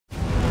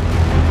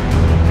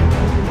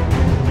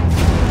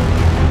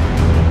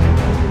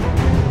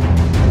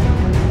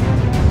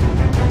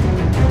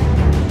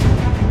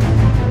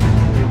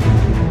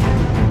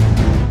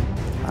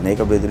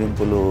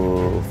బెదిరింపులు,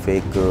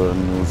 fake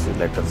news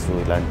letters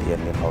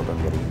ఇలాంటివన్నీ రావడం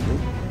జరిగింది.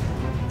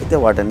 అయితే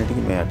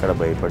వాటన్నిటికీ మేము ఎక్కడ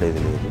భయపడేది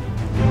లేదు.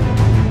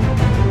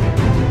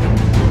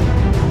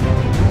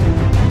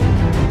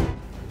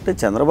 అంటే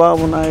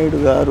చంద్రబాబు నాయుడు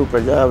గారు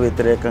ప్రజా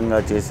వ్యతిరేకంగా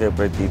చేసే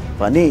ప్రతి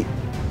పని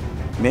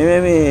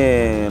మేమేమి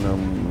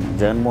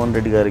జగన్మోహన్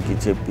రెడ్డి గారికి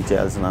చెప్పి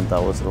చేయాల్సినంత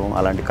అవసరం,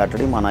 అలాంటి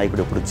కట్టడి మా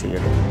నాయకుడు ఎప్పుడు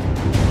చేయడం.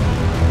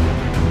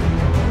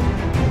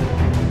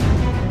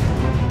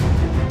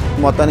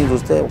 మొత్తానికి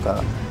చూస్తే ఒక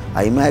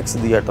ఐమాక్స్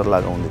థియేటర్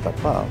లాగా ఉంది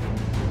తప్ప,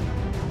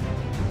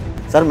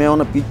 సార్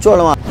మేమన్నా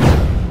పిచ్చోళ్ళమా?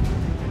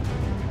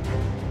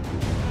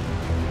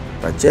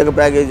 ప్రత్యేక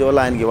ప్యాకేజీ వల్ల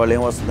ఆయనకి ఇవాళ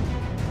ఏమొస్తుంది?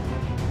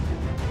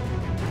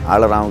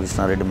 ఆళ్ళ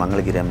రామకృష్ణ రెడ్డి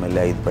మంగళగిరి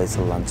ఎమ్మెల్యే 5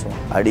 పైసలు లంచం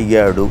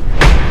అడిగాడు.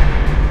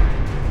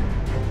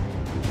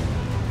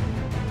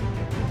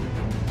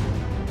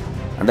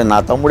 అంటే నా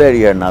తమ్ముడే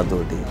అడిగాడు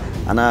నాతోటి,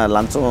 అన్న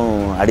లంచం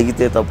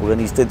అడిగితే తప్పు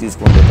కానీ ఇస్తే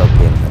తీసుకుంటే తప్పు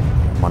ఏం కాదు.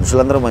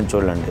 మనుషులందరూ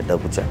మంచోళ్ళు అండి,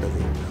 డబ్బు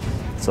చెడ్డది.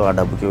 సో ఆ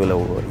డబ్బుకి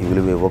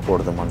విలువ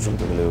ఇవ్వకూడదు,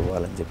 మనుషులకి విలువ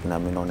ఇవ్వాలని చెప్పి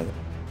నమ్మినోని.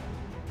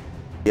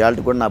 ఇవాళ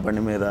కూడా నా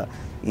బండి మీద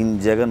ఇన్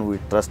జగన్ వి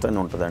ట్రస్ట్ అని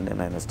ఉంటుందండి.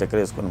 నేను స్టిక్కర్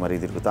వేసుకొని మరీ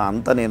తిరుగుతా.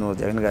 అంతా నేను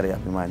జగన్ గారి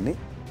అభిమాని.